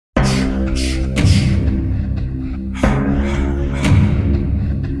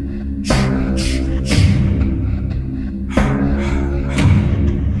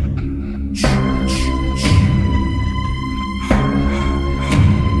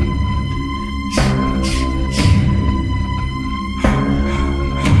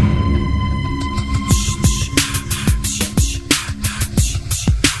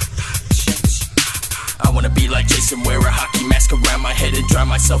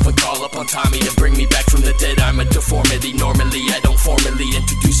myself and call upon Tommy to bring me back from the dead. I'm a deformity. Normally I don't formally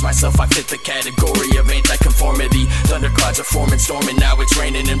introduce myself. I fit the category of anti-conformity. Thunderclouds are forming, storming, now it's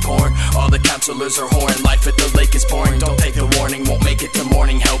raining and pouring. All the counselors are whoring, life at the lake is boring. Don't take the warning, won't make it to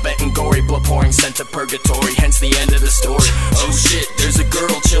morning. Hellbent and gory, blood pouring, sent to purgatory, hence the end of the story. Oh shit, there's a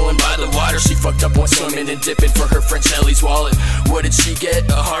girl chilling by the water. She fucked up one swimming and dipping for her friend Shelly's wallet. What did she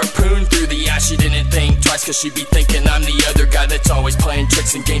get? A harpoon through the eye. She didn't think twice, cause she be thinking I'm the other guy that's always playing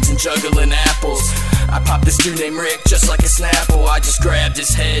tricks and games and juggling apples. I popped this dude named Rick just like a Snapple. I just grabbed his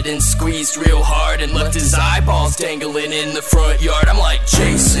head and squeezed real hard and left his eyeballs dangling in the front yard. I'm like,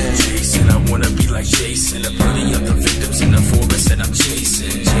 Jason, Jason, I wanna be like Jason. A bloody of the victims in the forest that I'm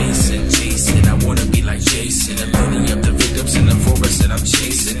chasing. Jason, Jason, I wanna be like Jason. A bloody of the victims in the forest that I'm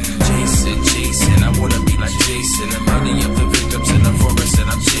chasing. Jason, Jason, I wanna be like Jason. A bloody of the victims in the forest that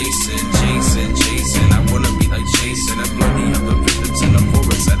I'm chasing. Jason, Jason, I wanna be like Jason. A bloody of the victims in the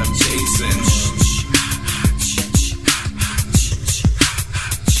forest that I'm chasing.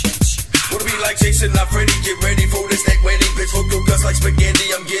 Wanna be like Jason, not Freddy. Get ready for this neck wedding. Bitch, hook your guts like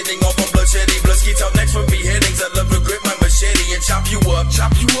spaghetti. I'm getting off on bloodsheddy. Blusky top next for beheadings. I love to grip my machete and chop you up,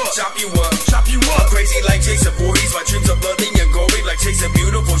 chop you up, chop you up, chop you up. Crazy like Jason Voorhees. My dreams are bloody and gory, like chasing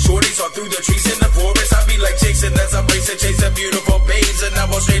beautiful shorties all through the trees in the forest. I be like Jason as I'm racing, chasing beautiful babes, and I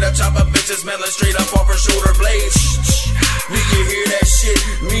will straight up chop up bitches, smelling straight up off her shoulder blades. Did you hear that shit?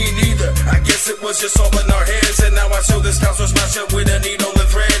 Me neither. I guess it was just all in our heads, and now I show this council smash up with a needle and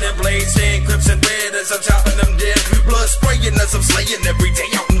thread and blades, saying Krypts and red as I'm chopping them dead. Blood spraying as I'm slaying every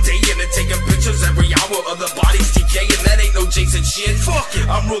day out and day in and taking pictures every hour of the bodies decaying. That ain't no Jason shit. Fuck it.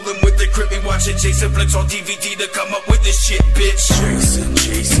 I'm rolling with the Krypt, watching Jason flicks on DVD to come up with this shit, bitch. Jason,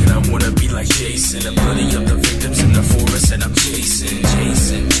 Jason, I wanna be like Jason. A bloody of the victims in the forest and I'm chasing.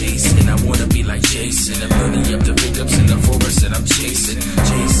 Jason, Jason, I wanna be like Jason. A bloody of the victims in the forest and I'm chasing.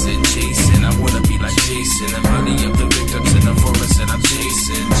 Jason, Jason, I wanna be like Jason. A bloody of the victims in the forest and I'm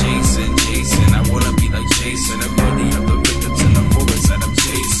chasing. Jason, Jason, I wanna be like Jason. A bloody of the victims in the forest and I'm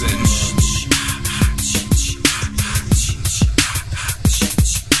chasing.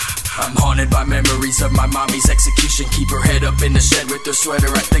 I'm haunted by memories of my mommy's execution. Keep her head up in the shed with her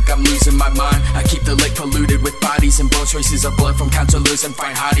sweater. I think I'm losing my mind. I keep the lake polluted with bodies and bones, traces of blood from counselors and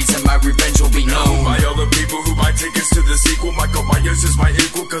fine hotties, and my revenge will be known by all the people who buy tickets to the sequel. Michael Myers is my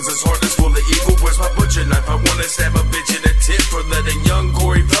equal, cause his heart is full of evil. Where's my butcher knife? I wanna stab a bitch in the tip for letting young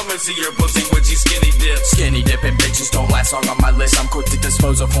Corey Feldman see her pussy when she skinny dips. Skinny dipping bitches don't last long on my list. I'm quick to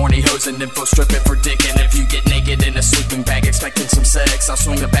dispose of horny hoes and info stripping for dick. And if you get naked in a sleeping bag expecting some sex, I'll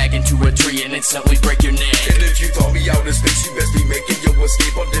swing the bag into a tree and instantly break your neck. And if you thought me out in space, you best be making your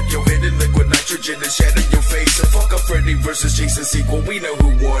escape. I'll dip your head in liquid nitrogen and shatter your face. And fuck a Freddy versus Jason sequel, we know who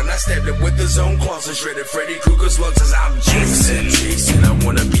won. I stabbed him with his own claws and shredded Freddy Krueger's lungs as I'm Jason. Jason, I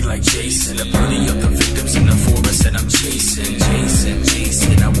wanna be like Jason. A bloody of the